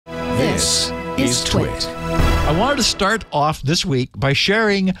This is TWiT. I wanted to start off this week by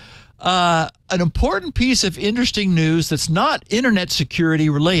sharing an important piece of interesting news that's not internet security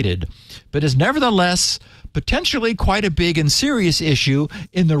related, but is nevertheless potentially quite a big and serious issue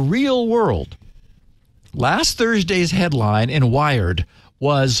in the real world. Last Thursday's headline in Wired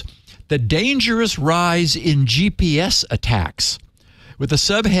was "The Dangerous Rise in GPS Attacks," with the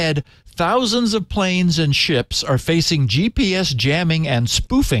subhead, "Thousands of planes and ships are facing GPS jamming and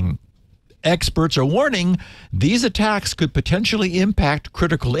spoofing. Experts are warning these attacks could potentially impact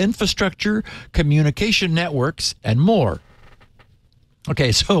critical infrastructure, communication networks, and more."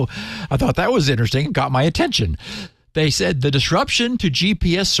 Okay, so I thought that was interesting. It got my attention. They said the disruption to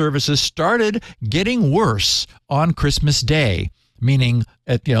GPS services started getting worse on Christmas Day, meaning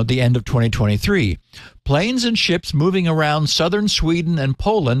at the end of 2023. Planes and ships moving around southern Sweden and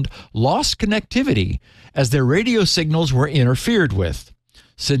Poland lost connectivity as their radio signals were interfered with.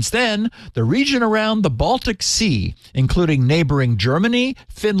 Since then, the region around the Baltic Sea, including neighboring Germany,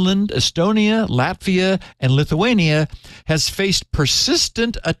 Finland, Estonia, Latvia, and Lithuania, has faced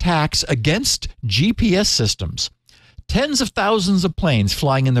persistent attacks against GPS systems. Tens of thousands of planes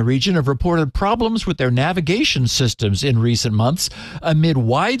flying in the region have reported problems with their navigation systems in recent months amid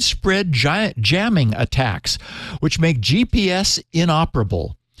widespread jamming attacks, which make GPS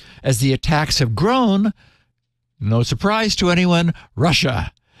inoperable. As the attacks have grown, no surprise to anyone,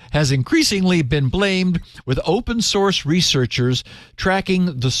 Russia has increasingly been blamed, with open source researchers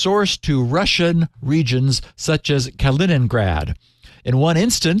tracking the source to Russian regions such as Kaliningrad. In one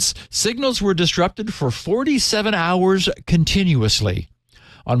instance, signals were disrupted for 47 hours continuously.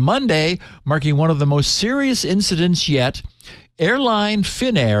 On Monday, marking one of the most serious incidents yet, airline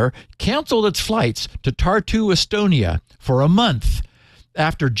Finnair canceled its flights to Tartu, Estonia for a month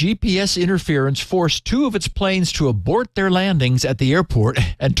after GPS interference forced two of its planes to abort their landings at the airport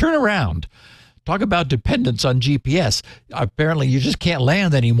and turn around. Talk about dependence on GPS. Apparently, you just can't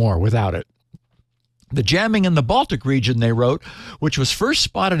land anymore without it. The jamming in the Baltic region, they wrote, which was first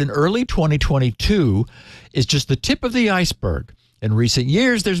spotted in early 2022, is just the tip of the iceberg. In recent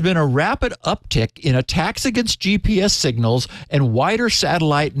years, there's been a rapid uptick in attacks against GPS signals and wider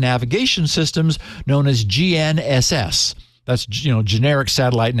satellite navigation systems known as GNSS. That's, generic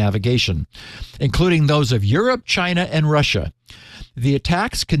satellite navigation, including those of Europe, China, and Russia. The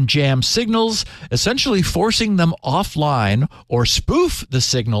attacks can jam signals, essentially forcing them offline, or spoof the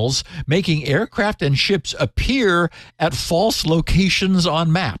signals, making aircraft and ships appear at false locations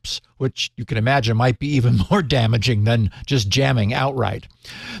on maps, which you can imagine might be even more damaging than just jamming outright.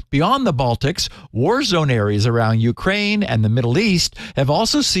 Beyond the Baltics, war zone areas around Ukraine and the Middle East have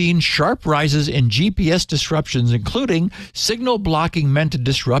also seen sharp rises in GPS disruptions, including signal blocking meant to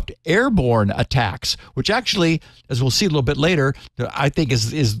disrupt airborne attacks, which actually, as we'll see a little bit later, I think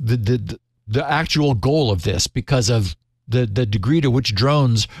is the actual goal of this because of the degree to which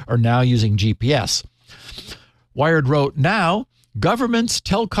drones are now using GPS. Wired wrote, now, governments,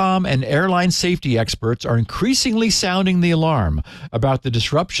 telecom, and airline safety experts are increasingly sounding the alarm about the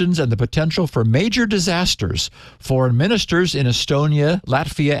disruptions and the potential for major disasters. Foreign ministers in Estonia,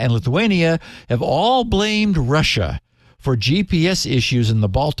 Latvia, and Lithuania have all blamed Russia for GPS issues in the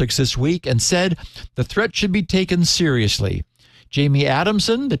Baltics this week and said the threat should be taken seriously. Jamie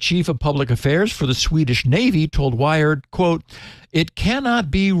Adamson, the chief of public affairs for the Swedish Navy, told Wired, quote, "It cannot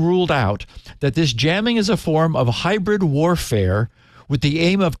be ruled out that this jamming is a form of hybrid warfare with the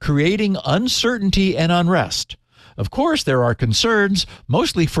aim of creating uncertainty and unrest. Of course, there are concerns,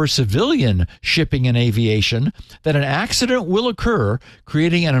 mostly for civilian shipping and aviation, that an accident will occur,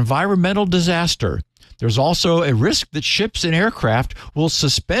 creating an environmental disaster. There's also a risk that ships and aircraft will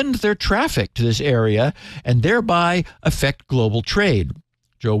suspend their traffic to this area and thereby affect global trade."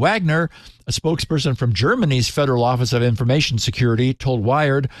 Joe Wagner, a spokesperson from Germany's Federal Office of Information Security, told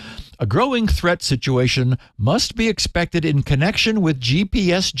Wired, "A growing threat situation must be expected in connection with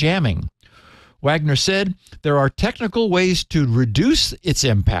GPS jamming." Wagner said there are technical ways to reduce its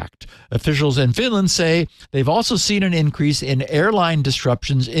impact. Officials in Finland say they've also seen an increase in airline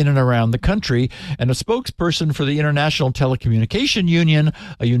disruptions in and around the country, and a spokesperson for the International Telecommunication Union,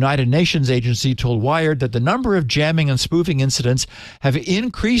 a United Nations agency, told Wired that the number of jamming and spoofing incidents have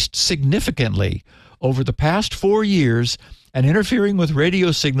increased significantly over the past 4 years, and interfering with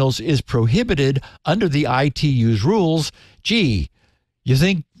radio signals is prohibited under the ITU's rules. Gee, you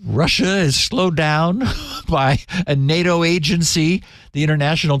think Russia is slowed down by a NATO agency, the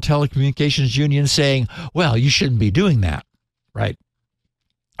International Telecommunications Union, saying, well, you shouldn't be doing that, right?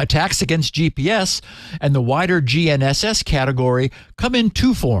 Attacks against GPS and the wider GNSS category come in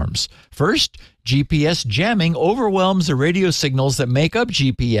two forms. First, GPS jamming overwhelms the radio signals that make up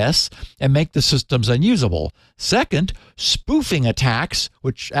GPS and make the systems unusable. Second, spoofing attacks,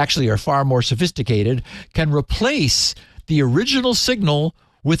 which actually are far more sophisticated, can replace the original signal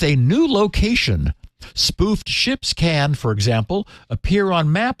with a new location. Spoofed ships can, for example, appear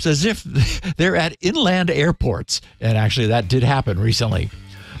on maps as if they're at inland airports. And actually, that did happen recently.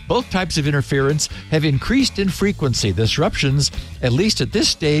 Both types of interference have increased in frequency. Disruptions, at least at this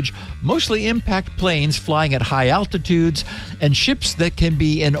stage, mostly impact planes flying at high altitudes and ships that can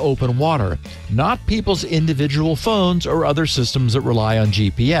be in open water, not people's individual phones or other systems that rely on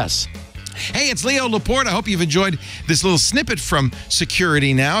GPS. Hey, it's Leo Laporte. I hope you've enjoyed this little snippet from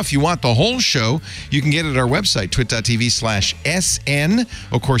Security Now. If you want the whole show, you can get it at our website, twit.tv/SN.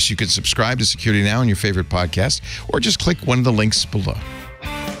 Of course, you can subscribe to Security Now on your favorite podcast, or just click one of the links below.